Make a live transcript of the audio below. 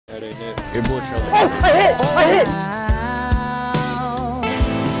That ain't it. Your bull trailer. Oh, I hit! I hit!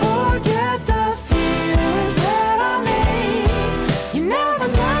 Forget the feelings that I made. You never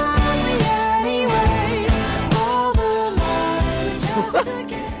loved me anyway. All the lies were just a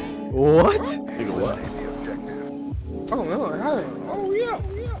game. What? Nigga, what? Oh no! Oh yeah!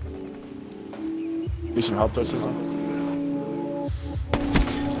 Need some help, Justin?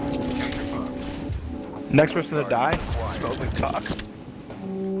 Next person to die smells like cock.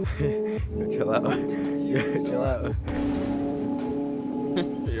 Chill out. Yeah, chill out.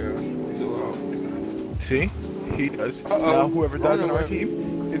 Yeah. Chill out. See? He does. Uh-oh. Now whoever dies on our Wait. team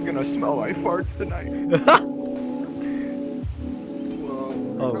is gonna smell my farts tonight. Well,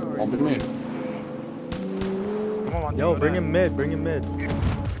 Oh. Won't be me. Come on, Yo, bring him mid, bring him mid.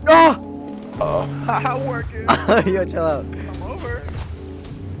 No! Haha, working. Yo, chill out. I'm over.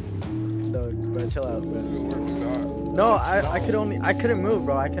 No, bro, chill out, bro. good work, God. No, I couldn't move,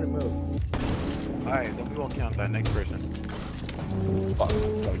 bro. I couldn't move. Alright, then we won't count that next person. Fuck.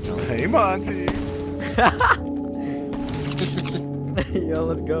 Gotta kill him. Hey, Monty. Yo,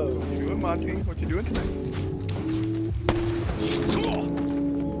 let's go. What you doing, Monty? What you doing tonight?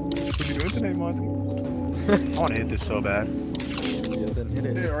 What you doing tonight, Monty? I wanna hit this so bad. Yeah, then hit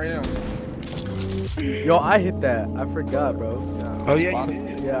Hit it it. right now. Yo, I hit that. I forgot, bro. Oh yeah, you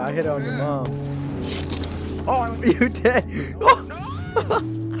did. Yeah, I hit it on your mom. Oh, I was... You dead? Oh,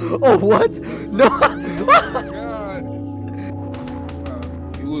 oh what? No. God.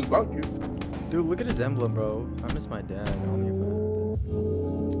 He was about you. Dude, look at his emblem, bro. I miss my dad.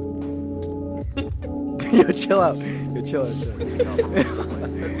 Yo, chill out. Yo, chill out.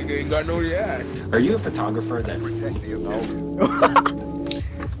 That nigga ain't got no react. Are you a photographer that's...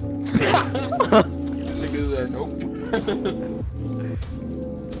 Niggas are nope.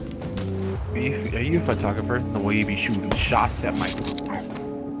 Are you a photographer? The way you be shooting shots at my...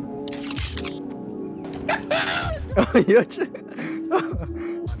 Yo,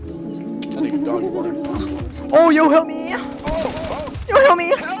 That nigga doggy water. oh, yo, help me! Yo, help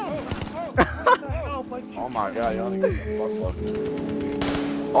me! Oh my god, y'all niggas fuck.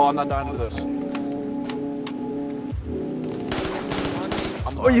 Oh, I'm not dying to this.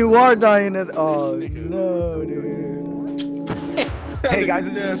 Oh, you are dying at all. No, dude. Hey guys,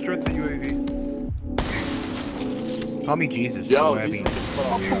 it's just straight the UAV. Call me Jesus. Yo, I these mean. niggas put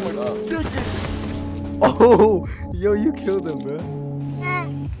on what's up. Oh, yo, you killed him, bro.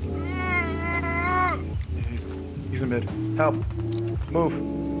 He's in mid. Help. Move.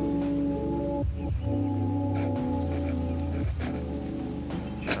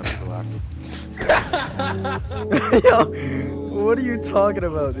 Shut up, relax. Yo, what are you talking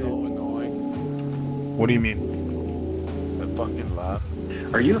about, So dude? annoying. What do you mean? That fucking laugh.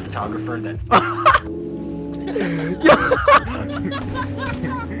 Are you a photographer that's... Yo.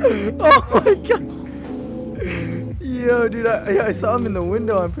 Oh my god. Yo, dude, I saw him in the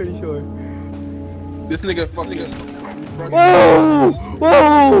window, I'm pretty sure. This nigga fucking. Oh!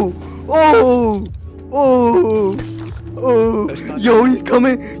 Oh! Oh! Oh! Oh! Yo, he's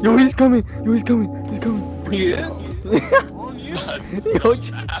coming! Yo, he's coming! Yo, he's coming! He's coming! He is? On you? Yo,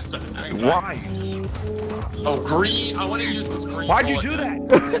 Why? Oh, green! I want to use this green. Why'd you do that?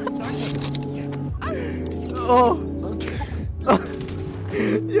 oh!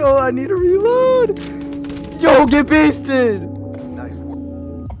 Yo, I need to reload! Yo, get basted! Nice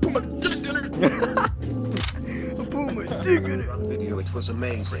work. Put my dick in it. Put my dick in it. Video, it was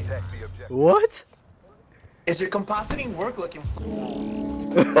amazing. What? Is your compositing work looking?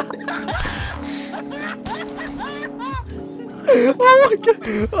 Oh my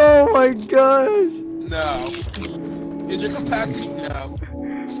god! Oh my gosh! No. Is your capacity now?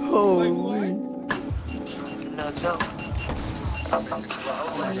 Holy!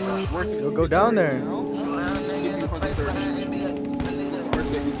 Yo, go down there.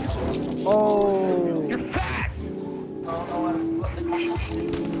 Oh! You're fat!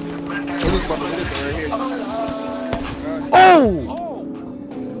 Oh!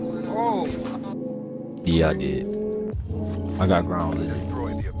 Oh! Yeah, I did. I got grounded.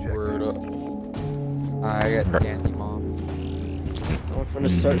 Word up. I got Dandy Mom. I'm finna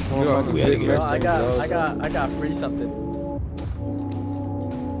search for him. We had to Yo, get I got free something.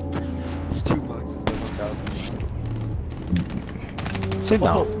 $2. Sit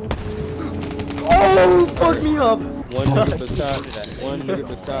down. Oh, fuck me up. One nigga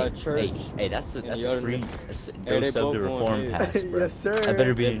beside church. Hey, that's a free Hey, go they sub both to want reform it. pass, bro. Yes, sir. I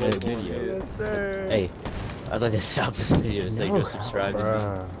better be in They that both want video. Yes, sir. Hey, I'd like to stop this video and say go subscribe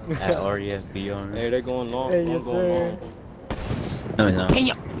to me at REFB on. Hey, they going long. Hey, I'm yes, going sir. long. No, it's not. At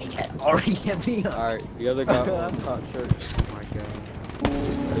REFB on. Alright, the other guy on top church. Oh my god.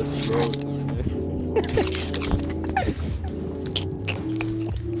 Yes,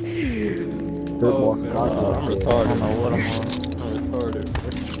 Oh, man. God, I'm okay. retarded. I don't know what I'm I'm retarded. on.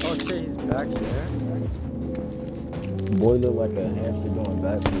 Okay, he's back there. Boy look like a hamster going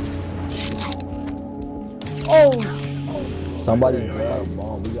backwards. Oh! Somebody grab a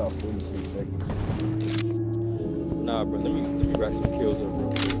bomb. We got 46 seconds. Nah, bro. Let me rack some kills up,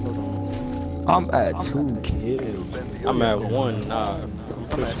 bro. Hold on. I'm at 2 kills. I'm at 1. Nah.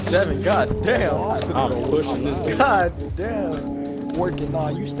 I'm at 7. God damn. I'm pushing this bitch. God damn. Working. Nah,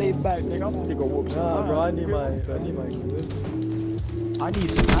 you stay back, nigga. I'm gonna go whoop some. Nah, bro. I need my clip. I need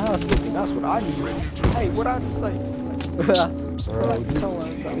some ass whooping. That's what I need. Hey, what I just say?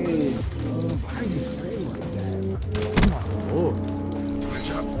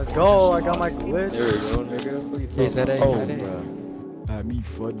 Let's go. I got my glitch. There we go, nigga. What you Is that talking a? about? That a? Had me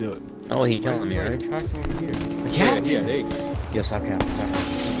fucked up. Oh, he got me, Right right? track over here. Yeah, there you go. Yo, stop capping, stop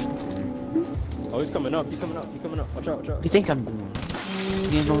capping. Oh, he's coming up. He's coming up. He's coming up. Watch out, watch What do out. you think I'm doing?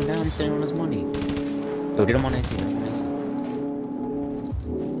 He ain't going down, he's sitting on his money. Yo, get him on AC, get him on AC.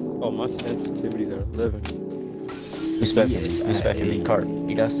 Oh, my sensitivities are living. Respect him, respect him in cart.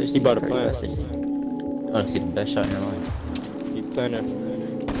 You got 60? He about to Cart, plant. you got 60? I want to see the best shot in your life. He playing after that.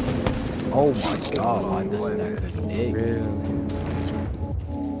 Oh my god, I missed that good nigga. Really?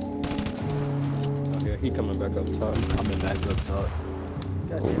 Okay, he coming back up top. Coming back up top.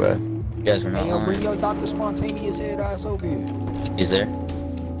 Oh, bro. You guys were not Hey, yo, bring lying. your Dr. Spontaneous head ass over here. He's there.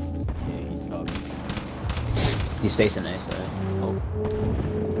 Yeah, he's up. He's facing A side. Oh,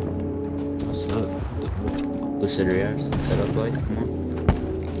 What's up? lucid rears. Set up, boy. Come on.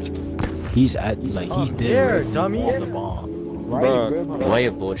 He's at, like, he's here, dead. dummy. On the bomb. Right, Bruh. bro. Why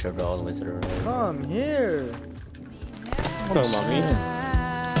you bullshit all the way to the right? Come here. Talking about me?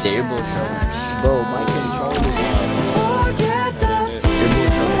 Yeah, you're bullshit. Bro, my controller. Forget the You're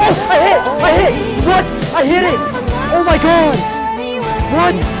bullshit. I hit! What? I hit it! Oh my god!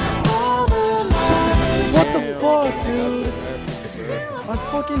 What? What the fuck, dude? I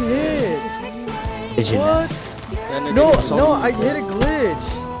fucking hit! Did you What? That nigga No, was no, I hit a glitch!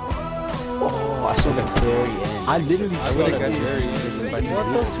 Oh, I saw the very end. I literally I saw would've the got very very end. What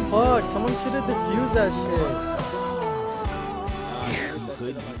the fuck? Someone should have defused that shit.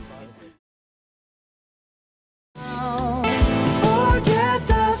 Good.